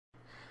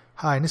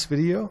Hi, in this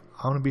video,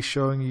 I'm going to be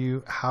showing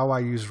you how I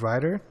use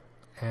Rytr,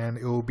 and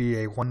it will be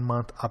a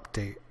 1-month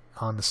update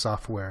on the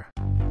software.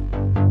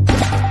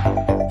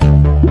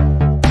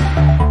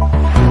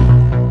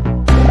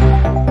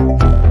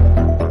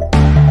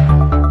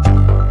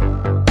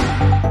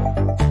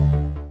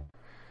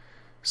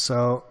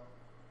 So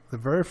the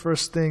very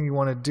first thing you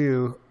want to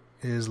do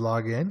is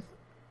log in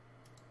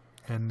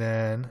and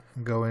then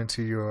go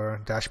into your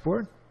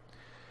dashboard.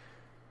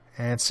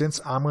 And since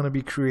I'm going to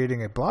be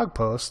creating a blog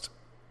post,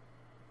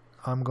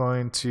 I'm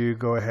going to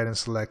go ahead and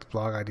select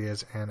blog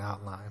ideas and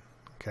outline.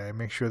 Okay,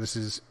 make sure this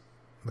is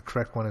the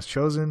correct one is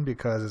chosen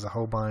because there's a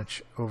whole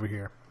bunch over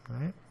here. All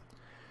right.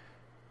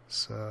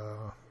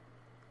 So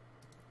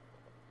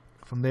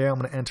from there, I'm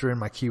going to enter in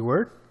my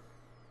keyword.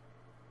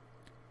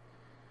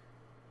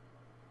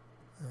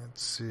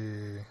 Let's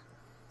see.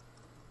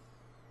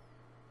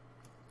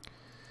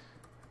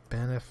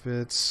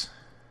 Benefits.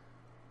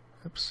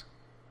 Oops.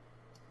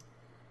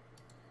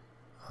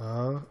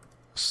 Of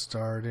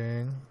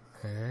starting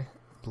a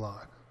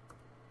blog.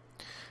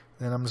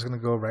 Then I'm just going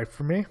to go right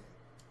for me.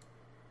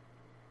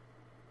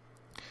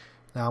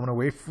 Now I'm going to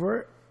wait for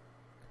it,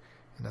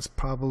 and that's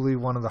probably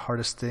one of the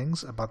hardest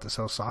things about this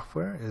whole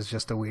software is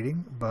just the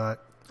waiting,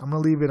 but I'm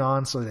going to leave it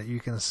on so that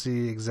you can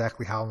see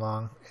exactly how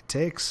long it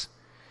takes.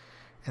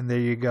 And there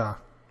you go.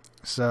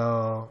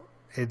 So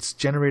it's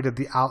generated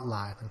the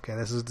outline. Okay,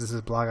 this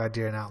is blog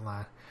idea and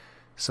outline.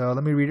 So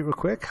let me read it real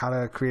quick. How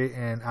to create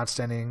an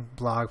outstanding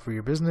blog for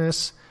your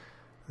business,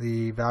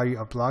 the value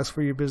of blogs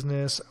for your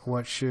business,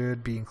 what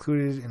should be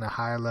included in a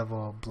high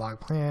level blog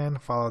plan,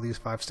 follow these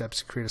 5 steps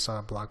to create a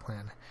solid blog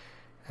plan.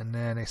 And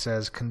then it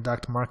says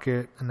conduct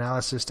market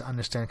analysis to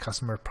understand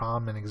customer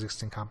problem and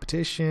existing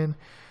competition,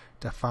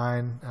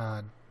 define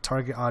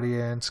target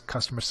audience,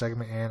 customer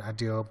segment, and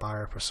ideal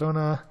buyer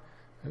persona.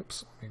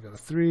 Oops, let me go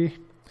to 3.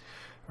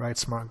 Write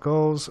smart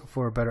goals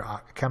for better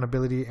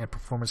accountability and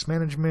performance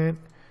management.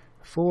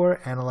 4.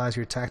 Analyze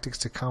your tactics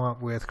to come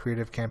up with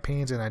creative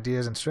campaigns and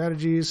ideas and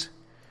strategies.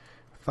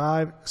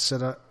 5.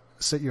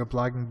 Set your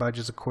blogging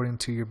budgets according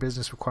to your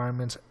business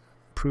requirements.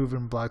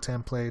 Proven blog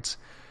templates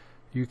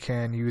you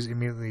can use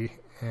immediately.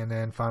 And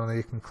then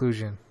finally,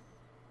 conclusion.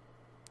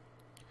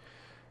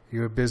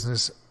 Your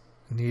business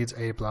needs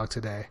a blog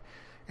today.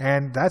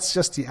 And that's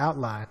just the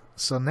outline.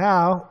 So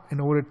now, in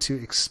order to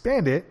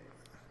expand it,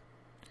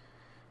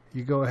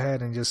 you go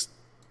ahead and just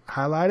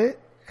highlight it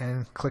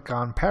and click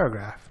on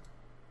paragraph.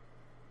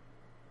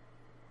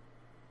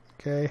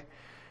 Okay,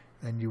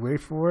 then you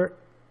wait for it.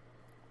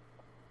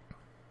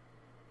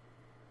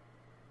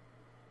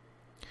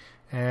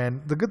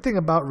 And the good thing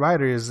about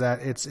Rytr is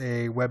that it's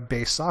a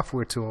web-based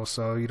software tool,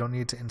 so you don't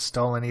need to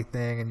install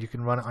anything, and you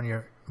can run it on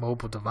your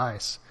mobile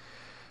device.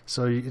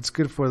 So it's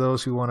good for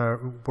those who want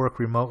to work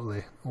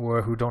remotely,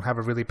 or who don't have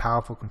a really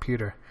powerful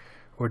computer,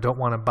 or don't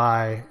want to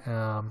buy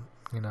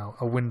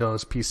a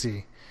Windows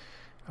PC.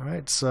 All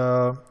right,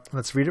 so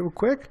let's read it real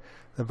quick.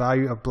 The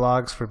value of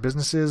blogs for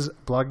businesses.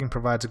 Blogging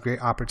provides a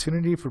great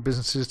opportunity for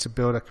businesses to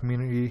build a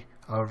community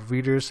of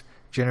readers,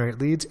 generate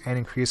leads, and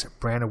increase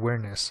brand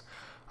awareness.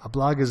 A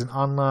blog is an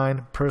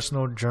online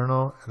personal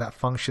journal that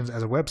functions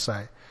as a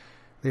website.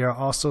 They are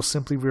also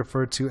simply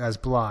referred to as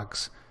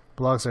blogs.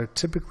 Blogs are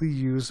typically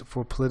used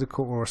for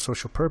political or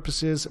social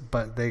purposes,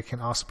 but they can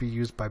also be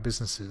used by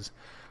businesses.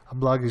 A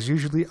blog is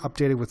usually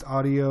updated with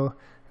audio,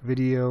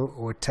 video,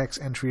 or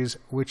text entries,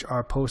 which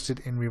are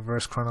posted in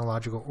reverse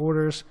chronological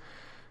orders,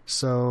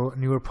 so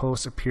newer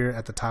posts appear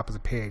at the top of the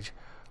page.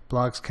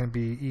 Blogs can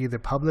be either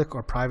public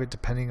or private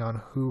depending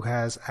on who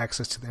has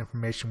access to the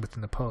information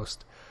within the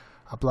post.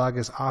 A blog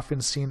is often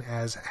seen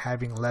as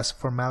having less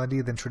formality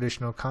than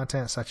traditional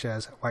content such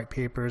as white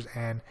papers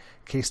and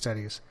case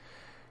studies.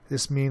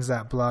 This means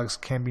that blogs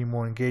can be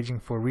more engaging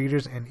for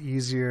readers and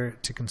easier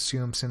to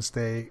consume since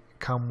they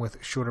come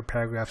with shorter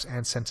paragraphs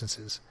and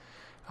sentences.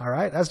 All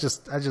right, that's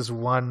just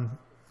one,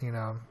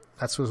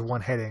 that's just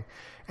one heading,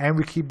 and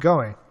we keep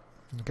going.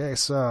 Okay,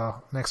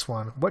 so next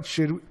one. What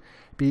should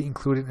be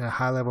included in a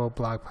high-level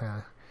blog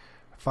plan?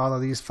 Follow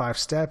these 5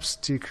 steps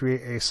to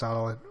create a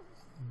solid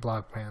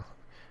blog plan.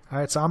 All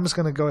right, so I'm just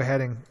going to go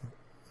ahead and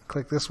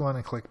click this one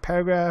and click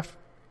paragraph,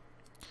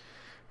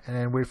 and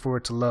then wait for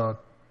it to load.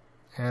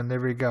 And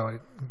there we go.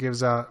 It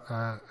gives out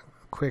a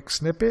quick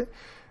snippet.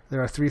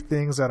 There are 3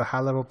 things that a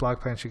high-level blog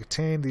plan should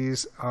contain.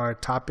 These are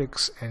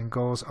topics and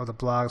goals of the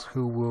blogs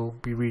who will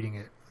be reading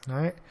it. All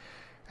right,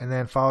 and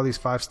then follow these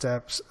 5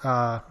 steps.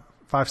 5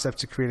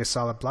 steps to create a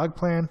solid blog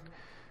plan.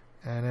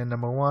 And then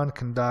number 1,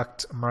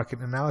 conduct market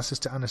analysis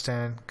to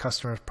understand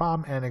customers'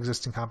 problem and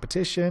existing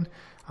competition.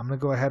 I'm going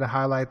to go ahead and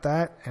highlight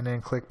that and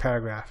then click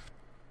paragraph.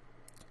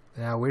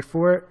 Now wait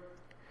for it,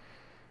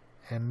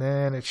 and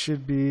then it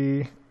should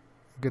be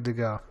good to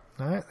go.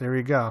 All right, there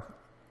we go.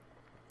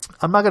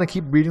 I'm not going to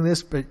keep reading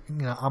this, but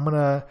I'm going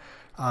to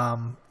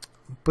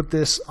put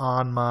this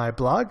on my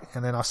blog,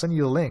 and then I'll send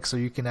you a link so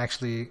you can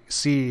actually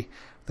see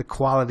the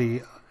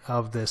quality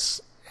of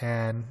this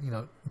and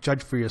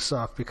judge for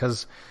yourself,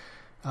 because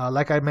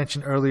Like I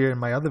mentioned earlier in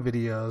my other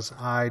videos,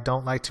 I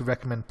don't like to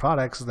recommend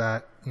products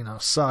that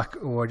suck,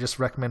 or just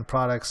recommend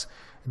products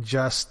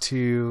just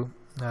to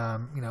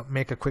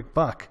make a quick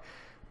buck,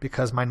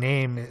 because my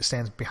name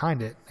stands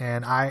behind it.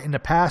 And in the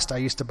past, I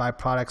used to buy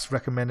products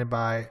recommended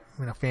by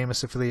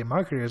famous affiliate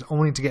marketers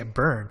only to get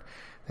burned.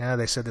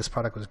 They said this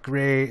product was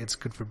great, it's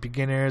good for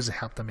beginners, it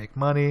helped them make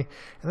money,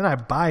 and then I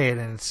buy it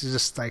and it's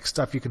just like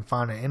stuff you can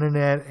find on the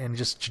internet and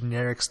just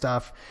generic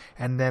stuff,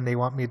 and then they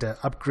want me to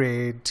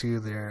upgrade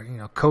to their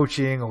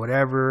coaching or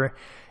whatever,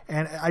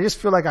 and I just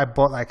feel like I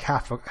bought like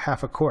half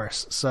a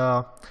course.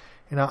 So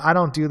I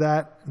don't do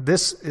that.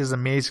 This is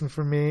amazing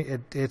for me.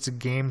 It's a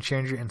game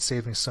changer and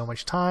saves me so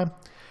much time.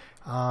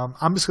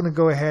 I'm just going to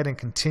go ahead and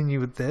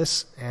continue with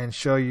this and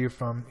show you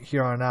from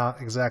here on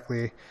out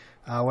exactly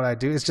what I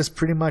do. Is just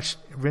pretty much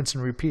rinse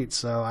and repeat.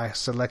 So I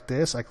select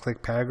this, I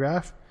click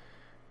paragraph,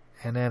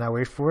 and then I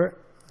wait for it.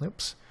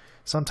 Oops.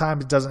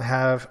 Sometimes it doesn't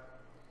have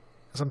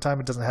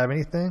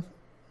anything.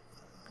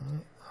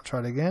 I'll try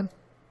it again.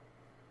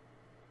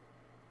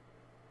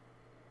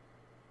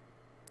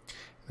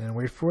 Then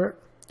wait for it.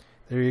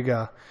 There you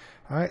go.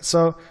 All right.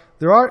 So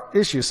there are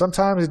issues.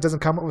 Sometimes it doesn't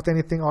come up with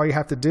anything. All you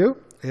have to do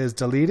is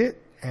delete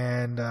it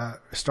and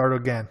start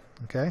again.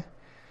 Okay.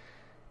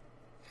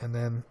 And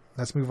then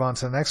let's move on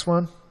to the next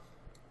one.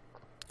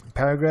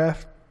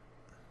 Paragraph.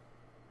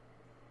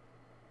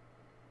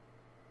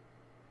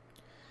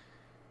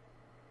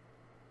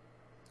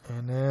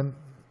 And then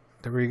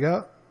there we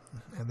go.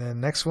 And then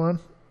next one,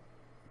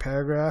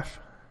 paragraph.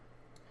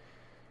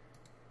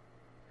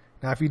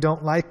 Now, if you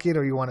don't like it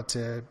or you want it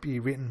to be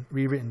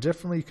rewritten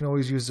differently, you can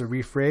always use the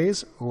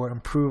rephrase or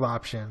improve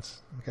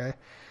options. Okay.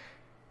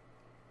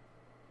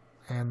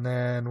 And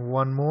then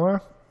one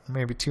more,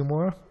 maybe two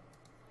more.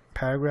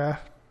 Paragraph.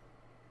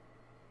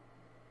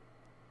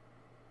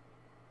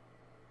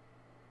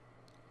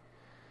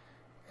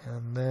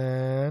 And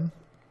then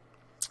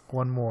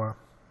one more.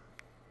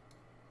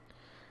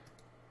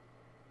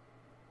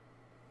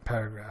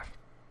 Paragraph.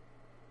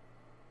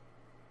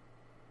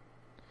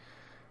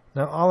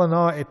 Now, all in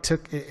all, it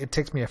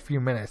takes me a few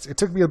minutes. It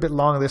took me a bit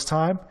longer this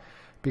time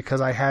because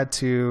I had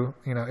to,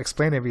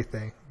 explain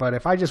everything. But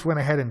if I just went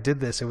ahead and did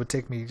this, it would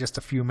take me just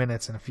a few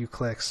minutes and a few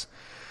clicks.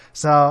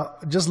 So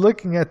just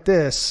looking at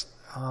this,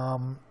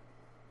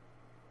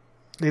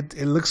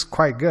 it looks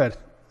quite good.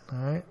 All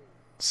right.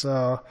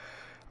 So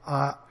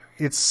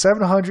it's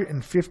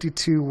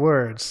 752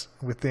 words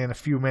within a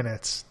few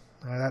minutes.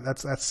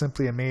 That's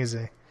simply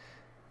amazing.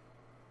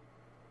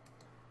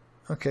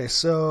 Okay,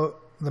 so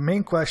the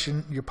main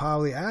question you're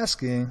probably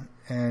asking,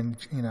 and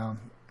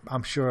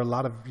I'm sure a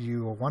lot of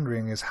you are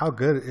wondering, is how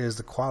good is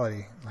the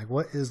quality? Like,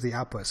 what is the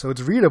output? So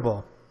it's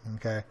readable,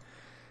 okay?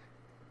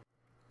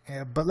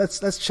 Yeah, but let's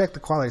check the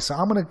quality. So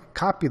I'm going to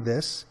copy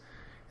this,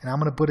 and I'm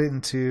going to put it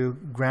into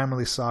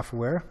Grammarly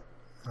software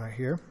right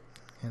here,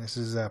 and this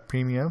is a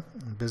premium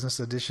business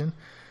edition.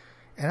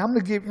 And I'm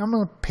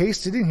going to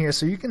paste it in here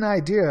so you get an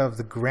idea of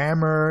the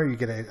grammar, you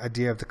get an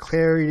idea of the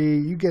clarity,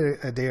 you get an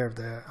idea of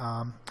the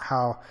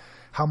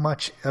how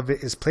much of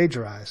it is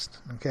plagiarized.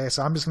 Okay,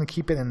 so I'm just going to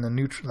keep it in the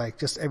neutral, like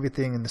just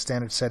everything in the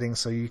standard settings,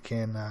 so you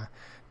can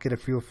get a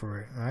feel for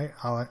it.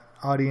 All right,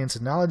 audience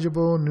is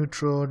knowledgeable,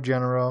 neutral,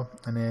 general,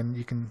 and then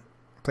you can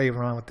play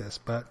around with this.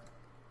 But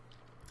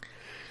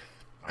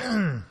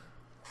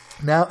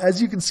now,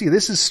 as you can see,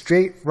 this is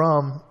straight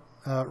from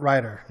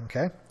Rytr.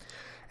 Okay.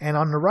 And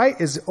on the right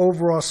is the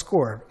overall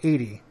score,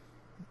 80.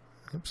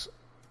 Oops.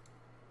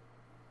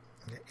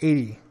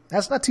 80.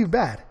 That's not too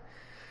bad.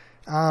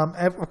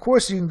 Of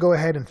course, you can go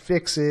ahead and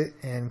fix it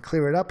and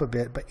clear it up a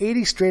bit, but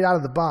 80 straight out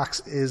of the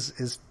box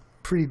is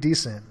pretty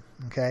decent.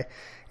 Okay,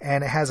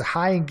 and it has a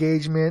high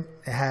engagement.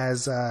 It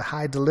has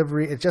high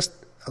delivery. It's just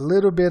a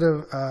little bit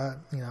of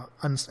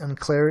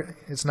unclear.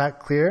 It's not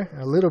clear.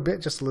 A little bit,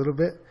 just a little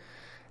bit.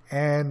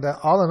 And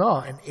all in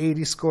all, an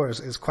 80 scores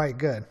is quite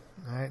good.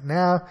 All right.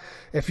 Now,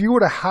 if you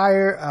were to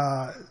hire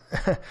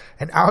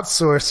an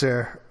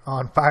outsourcer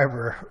on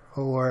Fiverr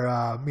or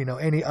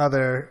any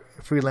other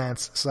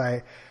freelance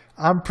site,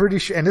 I'm pretty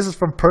sure, and this is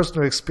from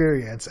personal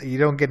experience, you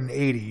don't get an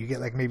 80, you get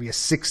like maybe a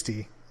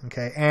 60,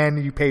 okay,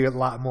 and you pay a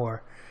lot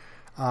more.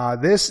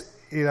 This,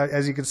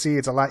 as you can see,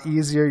 it's a lot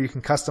easier. You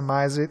can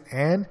customize it,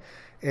 and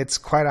it's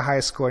quite a high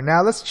score.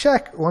 Now let's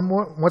check one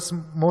more. What's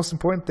the most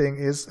important thing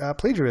is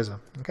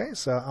plagiarism. Okay,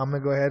 so I'm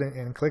gonna go ahead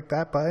and click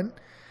that button.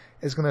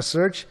 It's going to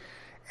search,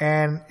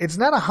 and it's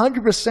not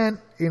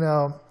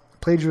 100%,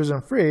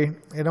 plagiarism free.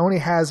 It only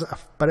has,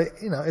 but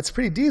it's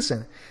pretty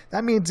decent.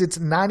 That means it's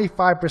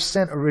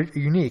 95%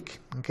 unique.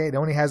 Okay, it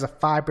only has a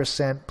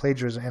 5%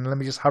 plagiarism. And let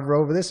me just hover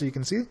over this so you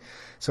can see.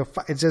 So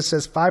it just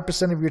says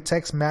 5% of your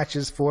text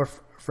matches 4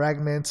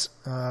 fragments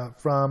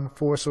from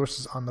 4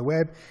 sources on the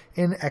web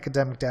in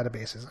academic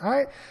databases. All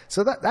right,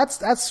 so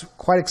that's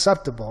quite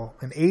acceptable.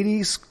 An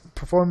 80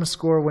 performance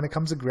score when it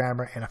comes to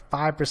grammar, and a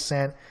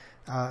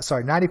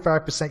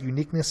 95%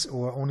 uniqueness,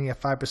 or only a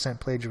 5%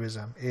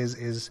 plagiarism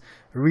is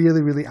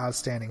really, really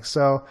outstanding.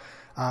 So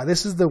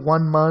this is the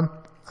 1 month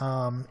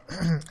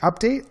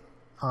update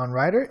on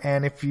Rytr.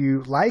 And if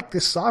you like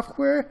this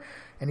software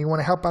and you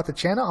want to help out the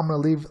channel, I'm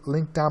going to leave a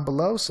link down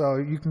below so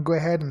you can go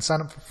ahead and sign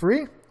up for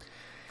free.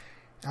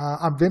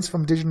 I'm Vince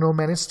from Digital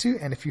Nomad Institute,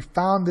 and if you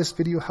found this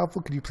video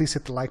helpful, could you please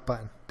hit the like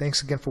button.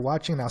 Thanks again for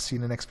watching, and I'll see you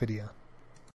in the next video.